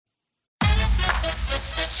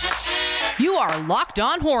You are Locked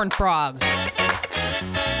On Horned Frogs,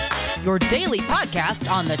 your daily podcast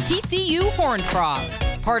on the TCU Horned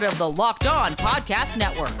Frogs, part of the Locked On Podcast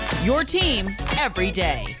Network, your team every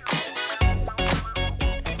day.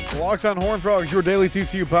 Locked On Horned Frogs, your daily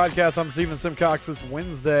TCU podcast. I'm Stephen Simcox. It's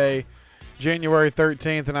Wednesday, January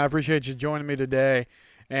 13th, and I appreciate you joining me today.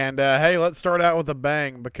 And, hey, let's start out with a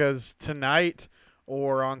bang, because tonight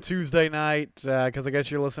or on Tuesday night, because I guess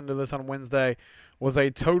you're listening to this on Wednesday, was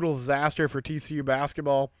a total disaster for TCU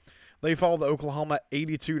basketball. They fall to Oklahoma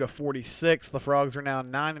 82-46. The Frogs are now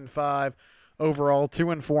 9-5 overall,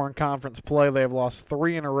 2-4 in conference play. They have lost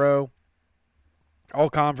 3 in a row,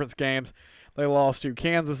 all conference games. They lost to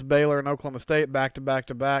Kansas, Baylor, and Oklahoma State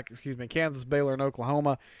back-to-back. Kansas, Baylor, and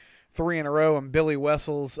Oklahoma 3 in a row. And Billy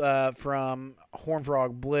Wessels from Horned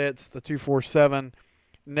Frog Blitz, the 247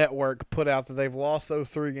 network, put out that they've lost those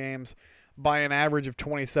 3 games by an average of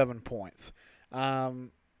 27 points. I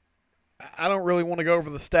don't really want to go over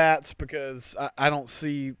the stats because I don't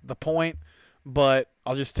see the point, but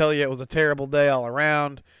I'll just tell you it was a terrible day all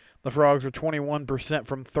around. The Frogs were 21%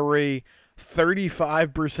 from 3,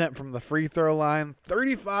 35% from the free throw line,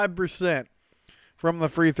 35% from the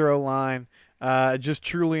free throw line. Just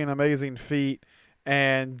truly an amazing feat,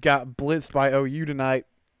 and got blitzed by OU tonight.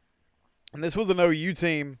 And this was an OU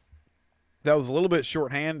team that was a little bit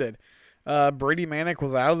shorthanded. Brady Manick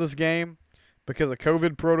was out of this game because of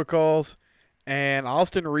COVID protocols, and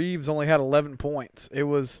Austin Reeves only had 11 points. It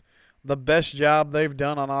was the best job they've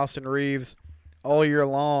done on Austin Reeves all year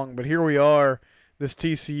long, but here we are, this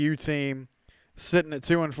TCU team sitting at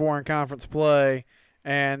 2-4 in conference play,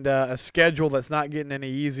 and a schedule that's not getting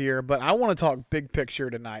any easier. But I want to talk big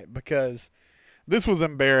picture tonight because this was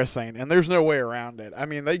embarrassing, and there's no way around it. I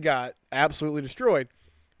mean, they got absolutely destroyed.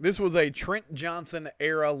 This was a Trent Johnson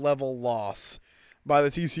era level loss by the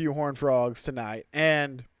TCU Horned Frogs tonight,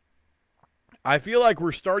 and I feel like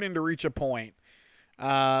we're starting to reach a point,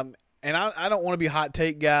 and I don't want to be a hot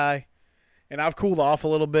take guy, and I've cooled off a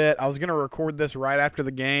little bit. I was going to record this right after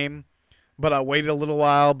the game, but I waited a little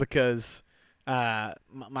while because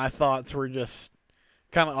my thoughts were just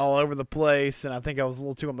kind of all over the place, and I think I was a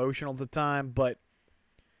little too emotional at the time, but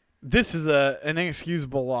this is an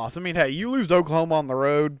inexcusable loss. I mean, hey, you lose to Oklahoma on the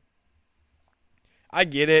road. I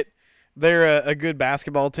get it. They're a good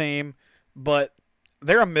basketball team, but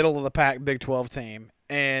they're a middle-of-the-pack Big 12 team,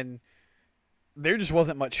 and there just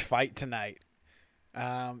wasn't much fight tonight.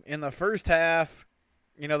 In the first half,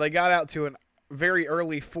 they got out to a very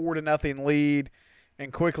early 4-0 lead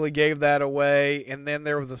and quickly gave that away, and then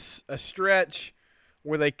there was a stretch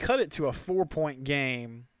where they cut it to a 4-point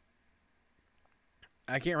game.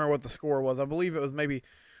 I can't remember what the score was. I believe it was maybe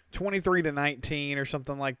 23-19 or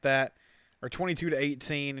something like that, or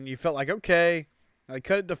 22-18, and you felt like, okay, they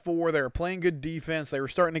cut it to 4. They were playing good defense. They were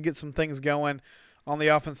starting to get some things going on the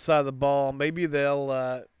offensive side of the ball. Maybe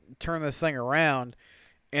they'll turn this thing around.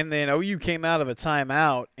 And then OU came out of a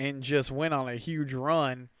timeout and just went on a huge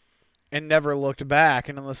run and never looked back.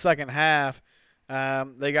 And in the second half,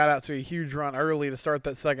 they got out to a huge run early to start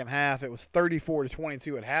that second half. It was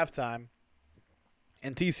 34-22 at halftime.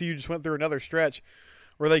 And TCU just went through another stretch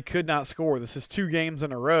where they could not score. This is 2 games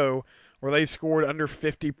in a row where they scored under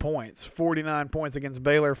 50 points. 49 points against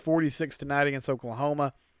Baylor, 46 tonight against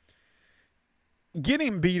Oklahoma.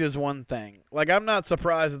 Getting beat is one thing. Like, I'm not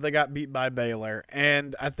surprised that they got beat by Baylor,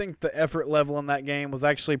 and I think the effort level in that game was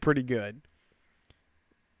actually pretty good.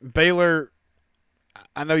 Baylor,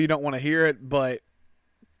 I know you don't want to hear it, but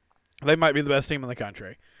they might be the best team in the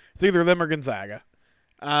country. It's either them or Gonzaga.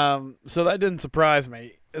 So that didn't surprise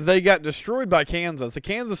me. They got destroyed by Kansas, a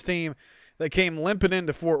Kansas team that came limping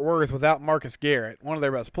into Fort Worth without Marcus Garrett, one of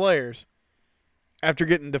their best players, after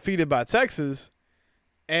getting defeated by Texas.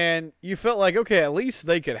 And you felt like, okay, at least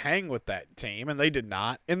they could hang with that team, and they did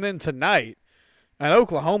not. And then tonight, an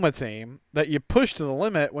Oklahoma team that you pushed to the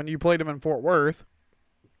limit when you played them in Fort Worth,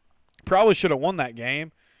 probably should have won that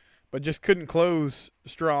game, but just couldn't close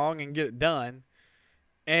strong and get it done.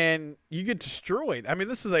 And you get destroyed. I mean,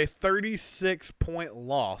 this is a 36-point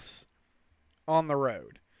loss on the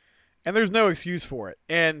road. And there's no excuse for it.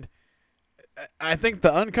 And I think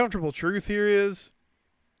the uncomfortable truth here is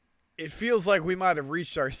it feels like we might have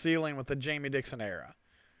reached our ceiling with the Jamie Dixon era.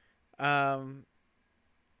 I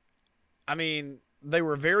mean, they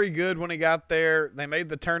were very good when he got there. They made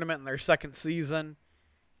the tournament in their second season.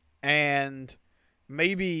 And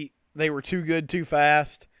maybe they were too good too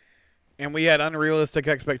fast. And we had unrealistic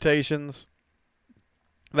expectations.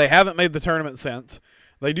 They haven't made the tournament since.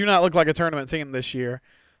 They do not look like a tournament team this year.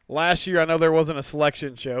 Last year, I know there wasn't a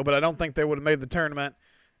selection show, but I don't think they would have made the tournament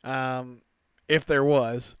if there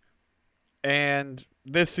was. And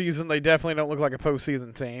this season, they definitely don't look like a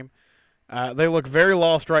postseason team. They look very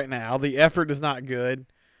lost right now. The effort is not good.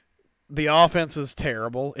 The offense is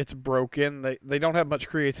terrible. It's broken. They don't have much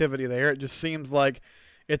creativity there. It just seems like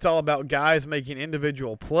it's all about guys making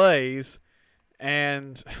individual plays.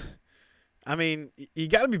 And, I mean, you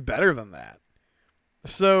got to be better than that.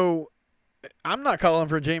 So, I'm not calling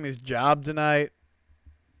for Jamie's job tonight.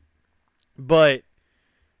 But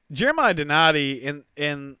Jeremiah Donati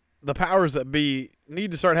and the powers that be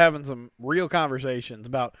need to start having some real conversations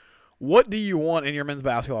about what do you want in your men's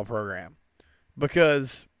basketball program.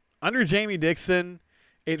 Because under Jamie Dixon,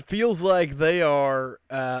 it feels like they are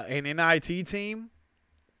an NIT team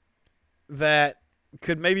that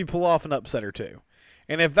could maybe pull off an upset or two.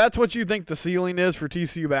 And if that's what you think the ceiling is for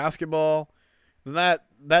TCU basketball, then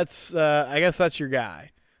that's I guess that's your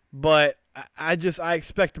guy. But I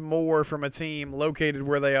expect more from a team located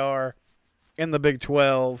where they are in the Big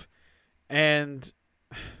 12. And,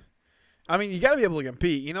 I mean, you got to be able to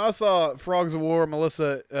compete. You know, I saw Frogs of War,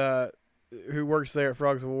 Melissa, who works there at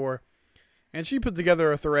Frogs of War, and she put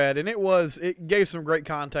together a thread, and it gave some great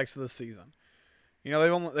context to this season. You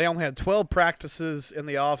know, they only had 12 practices in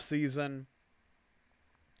the off season,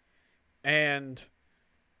 and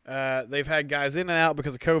they've had guys in and out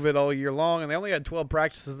because of COVID all year long, and they only had 12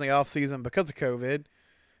 practices in the off season because of COVID.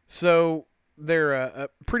 So they're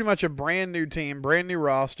pretty much a brand new team, brand new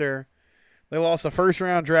roster. They lost a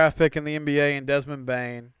first-round draft pick in the NBA in Desmond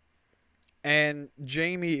Bane. And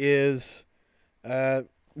Jamie is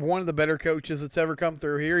one of the better coaches that's ever come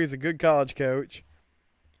through here. He's a good college coach.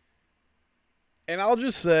 And I'll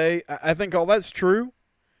just say, I think all that's true.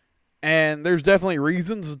 And there's definitely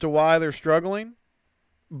reasons as to why they're struggling.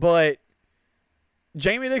 But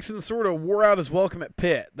Jamie Dixon sort of wore out his welcome at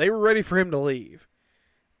Pitt. They were ready for him to leave.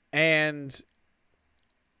 And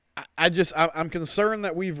I'm concerned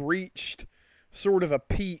that we've reached sort of a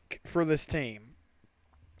peak for this team.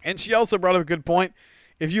 And she also brought up a good point.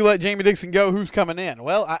 If you let Jamie Dixon go, who's coming in?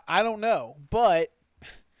 Well, I don't know. But,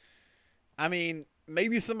 I mean,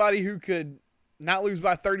 maybe somebody who could not lose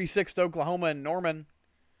by 36 to Oklahoma and Norman.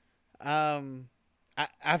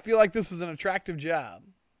 I feel like this is an attractive job.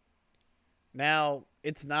 Now,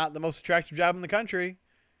 it's not the most attractive job in the country.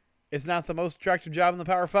 It's not the most attractive job in the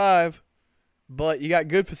Power 5. But you got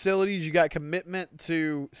good facilities. You got commitment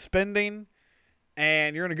to spending.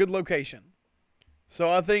 And you're in a good location. So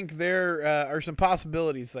I think there are some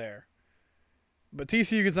possibilities there. But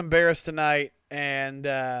TCU gets embarrassed tonight. And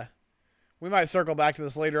we might circle back to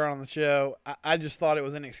this later on in the show. I just thought it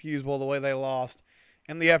was inexcusable the way they lost.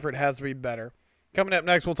 And the effort has to be better. Coming up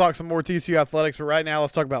next, we'll talk some more TCU athletics. But right now,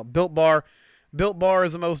 let's talk about Built Bar. Built Bar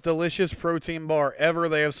is the most delicious protein bar ever.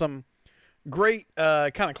 They have some great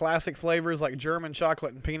kind of classic flavors like German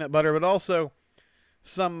chocolate and peanut butter, but also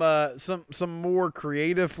some more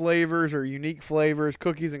creative flavors or unique flavors,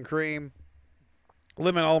 cookies and cream,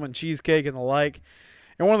 lemon almond cheesecake, and the like.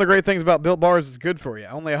 And one of the great things about Built Bar is it's good for you.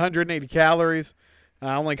 Only 180 calories,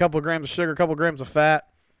 only a couple of grams of sugar, a couple of grams of fat.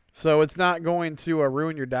 So it's not going to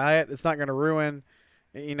ruin your diet. It's not going to ruin,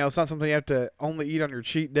 it's not something you have to only eat on your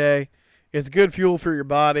cheat day. It's good fuel for your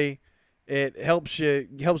body. It helps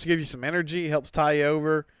give you some energy. It helps tie you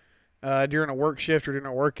over during a work shift or during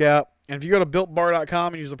a workout. And if you go to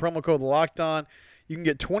BuiltBar.com and use the promo code LOCKEDON, you can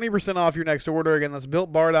get 20% off your next order. Again, that's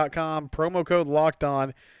BuiltBar.com, promo code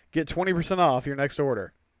LOCKEDON. Get 20% off your next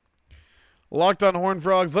order. Locked on Horned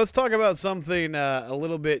Frogs. Let's talk about something a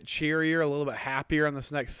little bit cheerier, a little bit happier in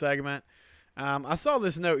this next segment. I saw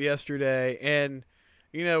this note yesterday, and,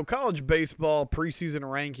 college baseball preseason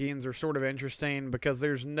rankings are sort of interesting because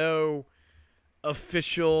there's no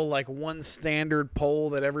official, one standard poll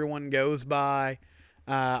that everyone goes by.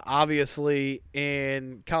 Obviously,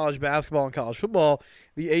 in college basketball and college football,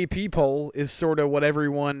 the AP poll is sort of what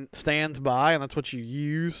everyone stands by, and that's what you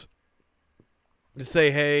use to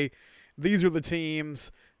say, hey, these are the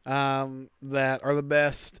teams that are the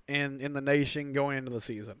best in the nation going into the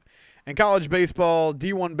season. And college baseball,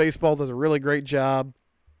 D1 baseball does a really great job.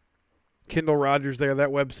 Kendall Rogers there, that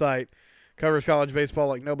website, covers college baseball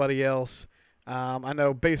like nobody else. I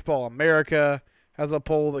know Baseball America has a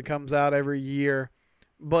poll that comes out every year.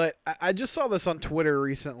 But I just saw this on Twitter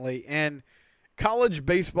recently, and College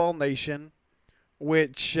Baseball Nation,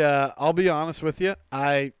 which I'll be honest with you,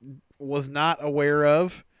 I was not aware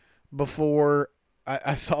of before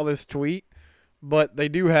I saw this tweet, but they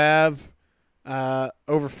do have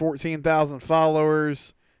over 14,000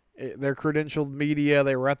 followers. They're credentialed media.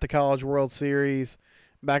 They were at the College World Series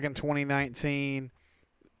back in 2019,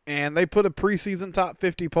 and they put a preseason top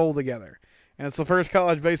 50 poll together, and it's the first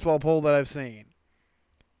college baseball poll that I've seen.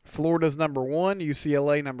 Florida's number 1,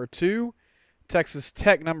 UCLA number 2, Texas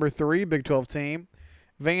Tech number 3, Big 12 team.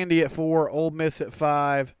 Vandy at 4, Ole Miss at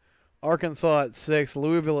 5, Arkansas at 6,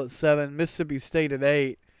 Louisville at 7, Mississippi State at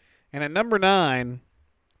 8, and at number 9,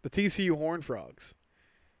 the TCU Horned Frogs.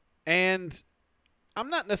 And I'm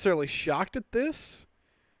not necessarily shocked at this.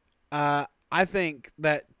 I think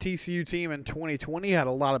that TCU team in 2020 had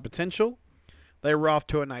a lot of potential. They were off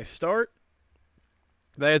to a nice start.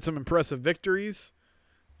 They had some impressive victories.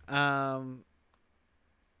 But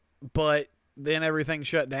then everything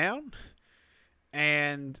shut down.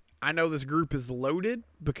 And I know this group is loaded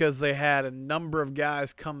because they had a number of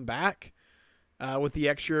guys come back with the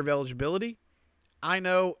extra of eligibility. I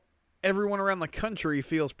know everyone around the country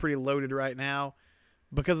feels pretty loaded right now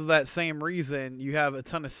because of that same reason. You have a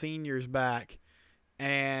ton of seniors back,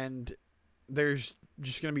 and there's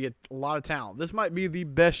just going to be a lot of talent. This might be the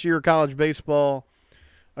best year of college baseball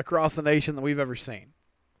across the nation that we've ever seen.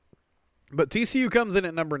 But TCU comes in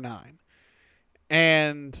at number 9.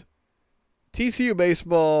 And TCU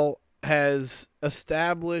baseball has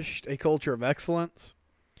established a culture of excellence.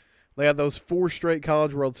 They had those 4 straight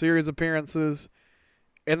College World Series appearances.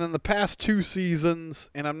 And then the past 2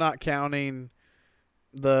 seasons, and I'm not counting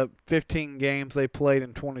the 15 games they played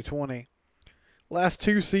in 2020, last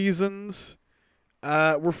 2 seasons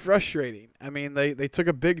were frustrating. I mean, they took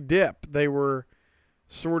a big dip. They were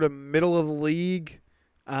sort of middle of the league.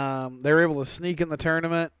 They were able to sneak in the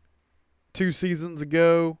tournament 2 seasons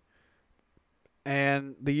ago.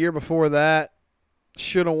 And the year before that,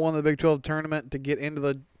 should have won the Big 12 tournament to get into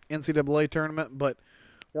the NCAA tournament, but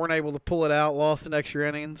weren't able to pull it out, lost in extra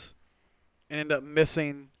innings, and ended up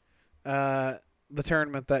missing the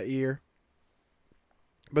tournament that year.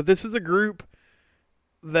 But this is a group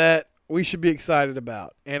that we should be excited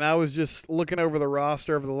about. And I was just looking over the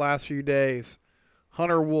roster over the last few days.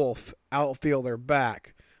 Hunter Wolf, outfielder,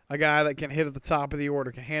 back. A guy that can hit at the top of the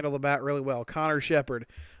order, can handle the bat really well. Connor Shepard,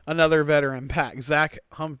 another veteran, back. Zach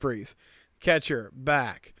Humphreys, catcher,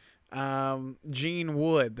 back. Gene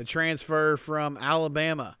Wood, the transfer from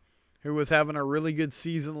Alabama, who was having a really good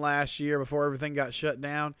season last year before everything got shut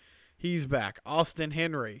down. He's back. Austin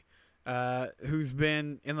Henry, who's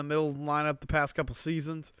been in the middle of the lineup the past couple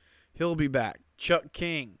seasons, he'll be back. Chuck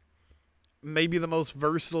King, maybe the most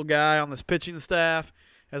versatile guy on this pitching staff,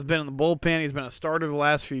 has been in the bullpen. He's been a starter the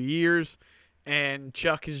last few years, and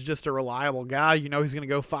Chuck is just a reliable guy. You know he's going to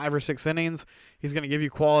go 5 or 6 innings. He's going to give you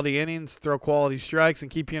quality innings, throw quality strikes, and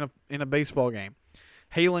keep you in a baseball game.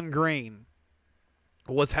 Halen Green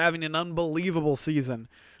was having an unbelievable season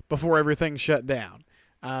before everything shut down,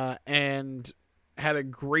 and had a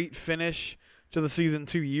great finish to the season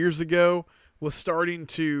 2 years ago. Was starting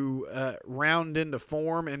to round into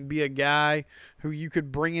form and be a guy who you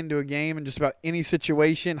could bring into a game in just about any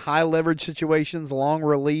situation, high leverage situations, long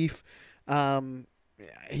relief.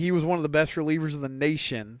 He was one of the best relievers of the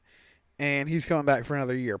nation, and he's coming back for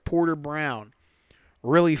another year. Porter Brown,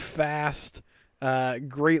 really fast,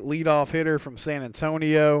 great leadoff hitter from San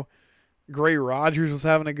Antonio. Gray Rogers was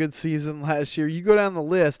having a good season last year. You go down the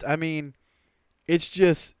list, I mean, it's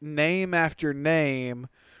just name after name.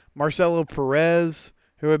 Marcelo Perez,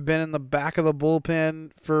 who had been in the back of the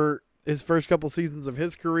bullpen for his first couple seasons of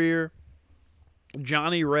his career.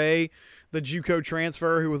 Johnny Ray, the JUCO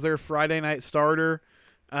transfer, who was their Friday night starter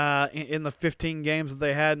in the 15 games that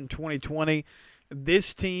they had in 2020.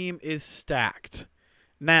 This team is stacked.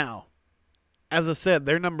 Now, as I said,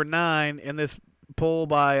 they're number 9 in this poll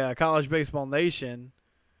by College Baseball Nation.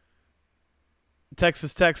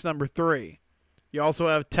 Texas Tech's number 3. You also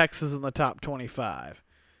have Texas in the top 25.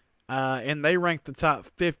 And they rank the top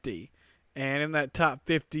 50. And in that top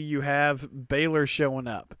 50, you have Baylor showing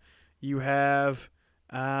up. You have,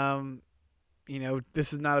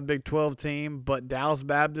 this is not a Big 12 team, but Dallas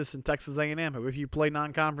Baptist and Texas A&M, who if you play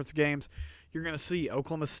non-conference games, you're going to see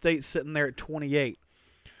Oklahoma State sitting there at 28.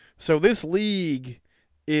 So this league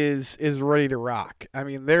is ready to rock. I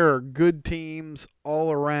mean, there are good teams all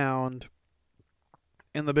around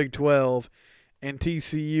in the Big 12, and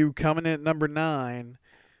TCU coming in at number 9.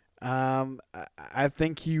 I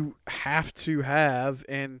think you have to have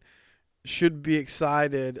and should be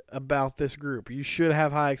excited about this group. You should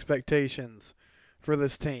have high expectations for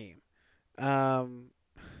this team.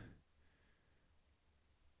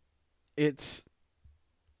 It's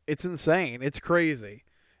insane. It's crazy.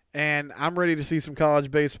 And I'm ready to see some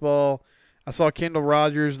college baseball. I saw Kendall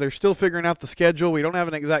Rogers. They're still figuring out the schedule. We don't have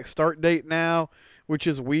an exact start date now, which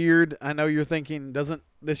is weird. I know you're thinking, doesn't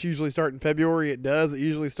this usually start in February? It does. It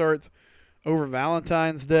usually starts over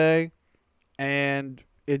Valentine's Day, and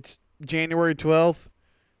it's January 12th.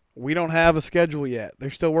 We don't have a schedule yet. They're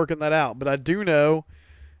still working that out. But I do know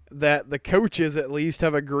that the coaches at least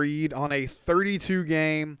have agreed on a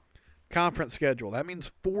 32-game conference schedule. That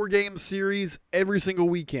means 4-game series every single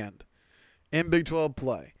weekend in Big 12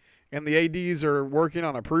 play. And the ADs are working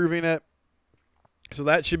on approving it. So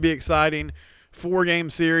that should be exciting. 4-game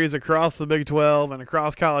series across the Big 12 and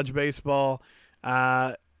across college baseball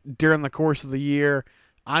during the course of the year.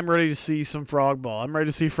 I'm ready to see some Frog Ball. I'm ready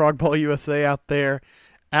to see Frog Ball USA out there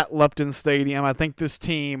at Lupton Stadium. I think this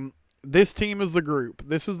team is the group.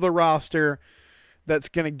 This is the roster that's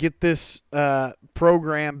going to get this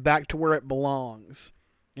program back to where it belongs.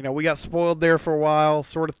 You know, we got spoiled there for a while,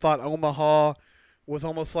 sort of thought Omaha was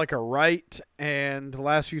almost like a right, and the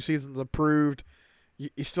last few seasons have proved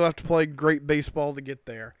you still have to play great baseball to get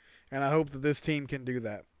there, and I hope that this team can do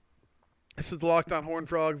that. This is Locked On Horned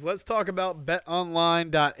Frogs. Let's talk about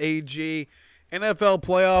betonline.ag. NFL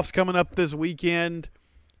playoffs coming up this weekend.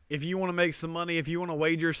 If you want to make some money, if you want to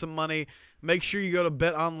wager some money, make sure you go to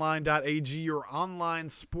betonline.ag, your online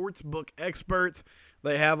sportsbook experts.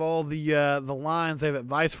 They have all the lines. They have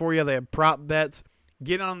advice for you. They have prop bets.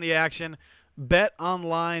 Get on the action.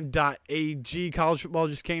 betonline.ag. College football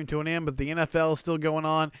just came to an end, but the NFL is still going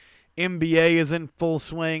on. NBA is in full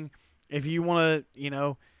swing. If you want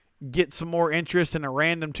to, get some more interest in a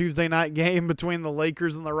random Tuesday night game between the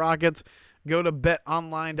Lakers and the Rockets, go to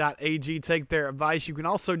betonline.ag. Take their advice. You can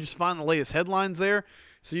also just find the latest headlines there,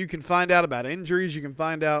 so you can find out about injuries. You can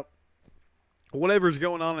find out whatever's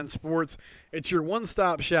going on in sports. It's your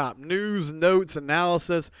one-stop shop. News, notes,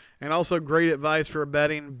 analysis, and also great advice for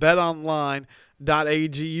betting.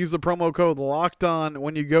 betonline.ag. Use the promo code LOCKEDON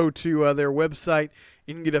when you go to their website.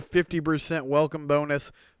 You can get a 50% welcome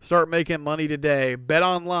bonus. Start making money today.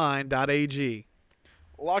 betonline.ag.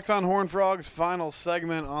 Locked On Horned Frogs, final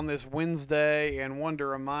segment on this Wednesday, and wanted to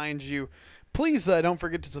remind you, please don't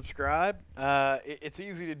forget to subscribe. It's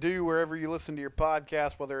easy to do wherever you listen to your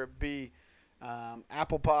podcast, whether it be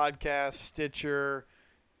Apple Podcasts, Stitcher,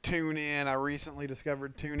 TuneIn. I recently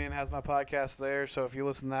discovered TuneIn has my podcast there, so if you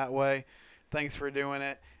listen that way, thanks for doing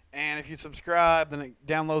it. And if you subscribe, then it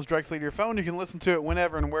downloads directly to your phone. You can listen to it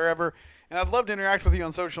whenever and wherever. And I'd love to interact with you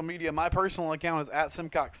on social media. My personal account is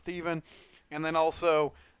 @SimcockSteven, and then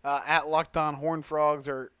also at Locked On Horned Frogs,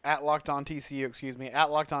 or at Locked On TCU,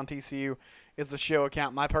 at Locked On TCU is the show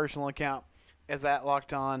account. My personal account is at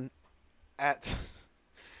Locked On at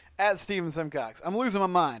Steven Simcox. I'm losing my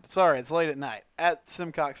mind. Sorry, it's late at night. At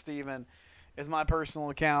Simcox Steven is my personal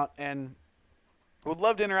account, and would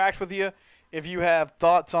love to interact with you. If you have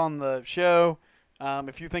thoughts on the show,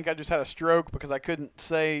 if you think I just had a stroke because I couldn't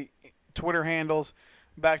say Twitter handles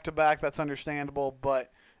back to back, that's understandable,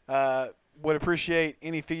 but would appreciate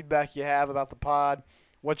any feedback you have about the pod,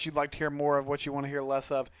 what you'd like to hear more of, what you want to hear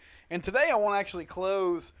less of. And today I want to actually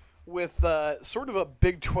close with sort of a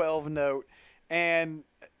Big 12 note. And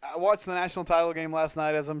I watched the national title game last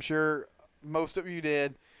night, as I'm sure most of you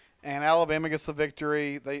did, and Alabama gets the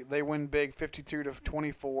victory. They win big,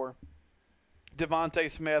 52-24. Devontae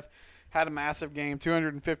Smith had a massive game,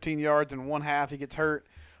 215 yards in one half. He gets hurt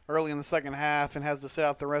early in the second half and has to sit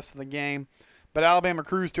out the rest of the game. But Alabama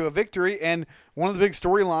cruised to a victory, and one of the big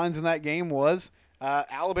storylines in that game was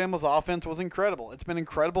Alabama's offense was incredible. It's been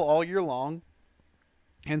incredible all year long.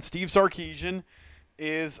 And Steve Sarkisian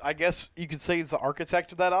is, I guess you could say, he's the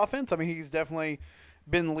architect of that offense. I mean, he's definitely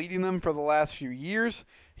been leading them for the last few years.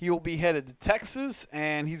 He will be headed to Texas,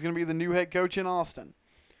 and he's going to be the new head coach in Austin.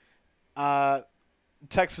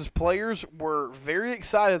 Texas players were very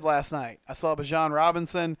excited last night. I saw Bijan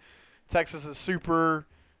Robinson, Texas's super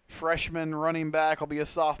freshman running back, will be a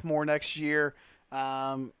sophomore next year.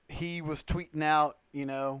 He was tweeting out,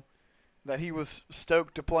 that he was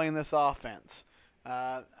stoked to play in this offense.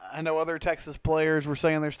 I know other Texas players were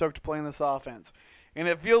saying they're stoked to play in this offense. And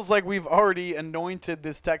it feels like we've already anointed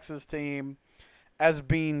this Texas team as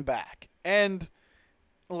being back. And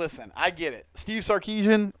listen, I get it. Steve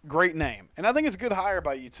Sarkisian, great name. And I think it's a good hire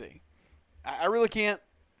by UT. I really can't.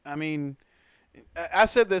 I mean, I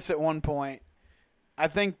said this at one point. I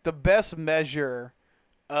think the best measure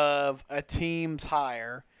of a team's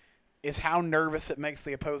hire is how nervous it makes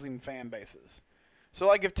the opposing fan bases. So,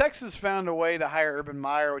 like, if Texas found a way to hire Urban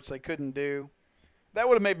Meyer, which they couldn't do, that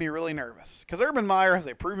would have made me really nervous. Because Urban Meyer has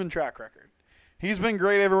a proven track record. He's been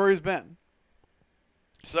great everywhere he's been.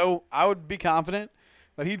 So, I would be confident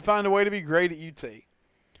that he'd find a way to be great at UT.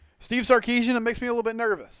 Steve Sarkisian, it makes me a little bit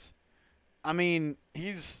nervous. I mean,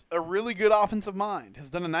 he's a really good offensive mind. Has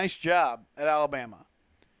done a nice job at Alabama.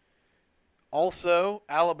 Also,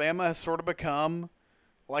 Alabama has sort of become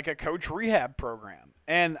like a coach rehab program.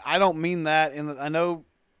 And I don't mean that. I know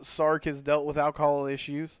Sark has dealt with alcohol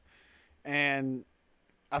issues. And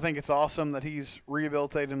I think it's awesome that he's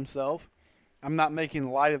rehabilitated himself. I'm not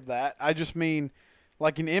making light of that. I just mean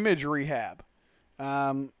like an image rehab.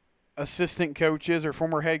 Assistant coaches or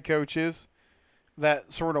former head coaches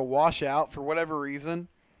that sort of wash out for whatever reason.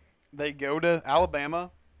 They go to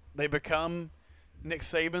Alabama. They become Nick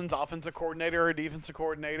Saban's offensive coordinator or defensive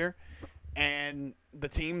coordinator, and the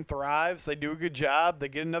team thrives. They do a good job. They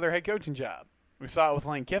get another head coaching job. We saw it with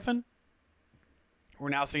Lane Kiffin. We're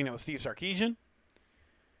now seeing it with Steve Sarkisian.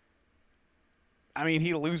 I mean,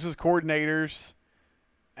 he loses coordinators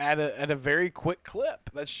at a very quick clip.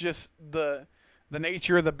 That's just the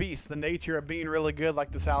nature of the beast, the nature of being really good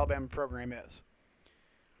like this Alabama program is.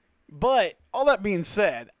 But all that being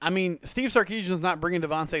said, I mean, Steve Sarkisian is not bringing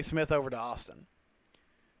Devontae Smith over to Austin.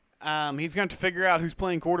 He's going to figure out who's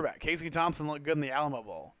playing quarterback. Casey Thompson looked good in the Alamo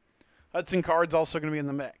Bowl. Hudson Card's also going to be in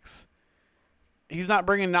the mix. He's not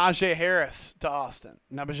bringing Najee Harris to Austin.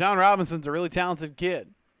 Now, Bijan Robinson's a really talented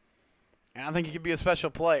kid, and I think he could be a special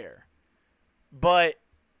player. But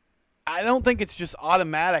I don't think it's just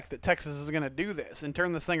automatic that Texas is going to do this and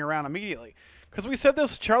turn this thing around immediately. Because we said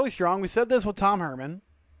this with Charlie Strong. We said this with Tom Herman.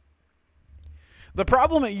 The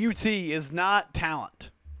problem at UT is not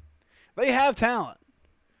talent. They have talent.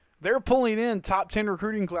 They're pulling in top 10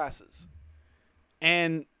 recruiting classes.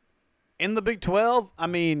 And in the Big 12, I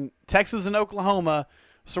mean, Texas and Oklahoma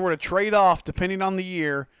sort of trade off, depending on the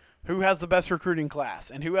year, who has the best recruiting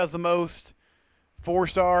class and who has the most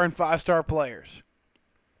 4-star and 5-star players.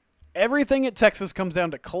 Everything at Texas comes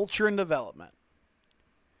down to culture and development.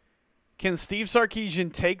 Can Steve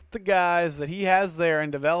Sarkisian take the guys that he has there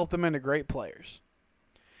and develop them into great players?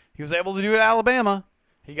 He was able to do it at Alabama.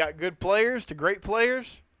 He got good players to great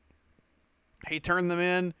players. He turned them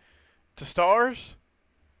in to stars,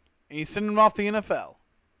 and he sent them off the NFL.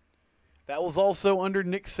 That was also under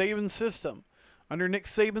Nick Saban's system, under Nick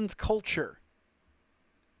Saban's culture.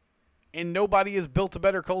 And nobody has built a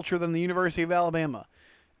better culture than the University of Alabama.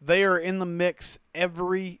 They are in the mix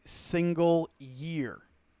every single year.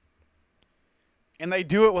 And they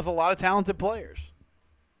do it with a lot of talented players.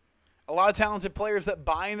 A lot of talented players that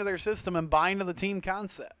buy into their system and buy into the team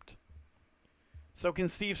concept. So can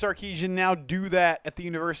Steve Sarkisian now do that at the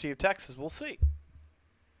University of Texas? We'll see.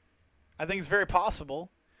 I think it's very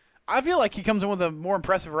possible. I feel like he comes in with a more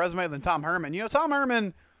impressive resume than Tom Herman. You know, Tom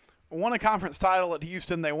Herman won a conference title at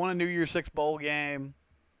Houston. They won a New Year's Six bowl game.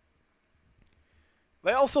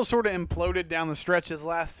 They also sort of imploded down the stretches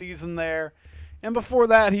last season there. And before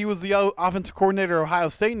that, he was the offensive coordinator at Ohio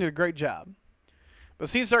State and did a great job. But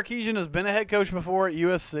Steve Sarkisian has been a head coach before at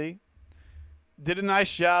USC. Did a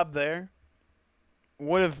nice job there.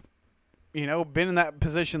 Would have, been in that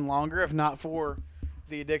position longer if not for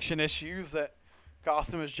the addiction issues that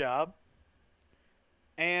cost him his job.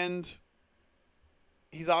 And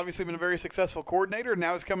he's obviously been a very successful coordinator.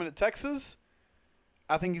 Now he's coming to Texas.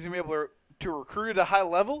 I think he's going to be able to recruit at a high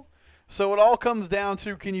level. So it all comes down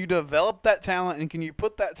to, can you develop that talent and can you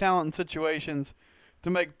put that talent in situations to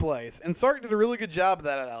make plays? And Sark did a really good job of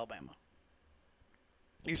that at Alabama.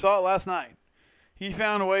 You saw it last night. He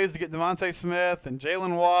found ways to get Devontae Smith and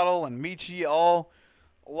Jalen Waddle and Michie all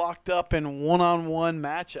locked up in one-on-one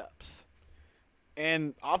matchups.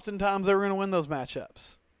 And oftentimes they were going to win those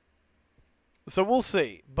matchups. So we'll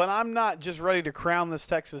see. But I'm not just ready to crown this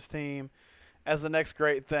Texas team as the next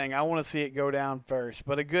great thing. I want to see it go down first.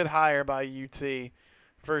 But a good hire by UT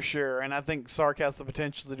for sure. And I think Sark has the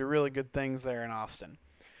potential to do really good things there in Austin.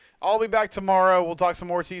 I'll be back tomorrow. We'll talk some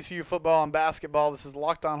more TCU football and basketball. This is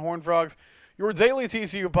Locked On Horned Frogs, your daily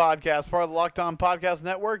TCU podcast, part of the Locked On Podcast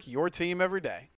Network, your team every day.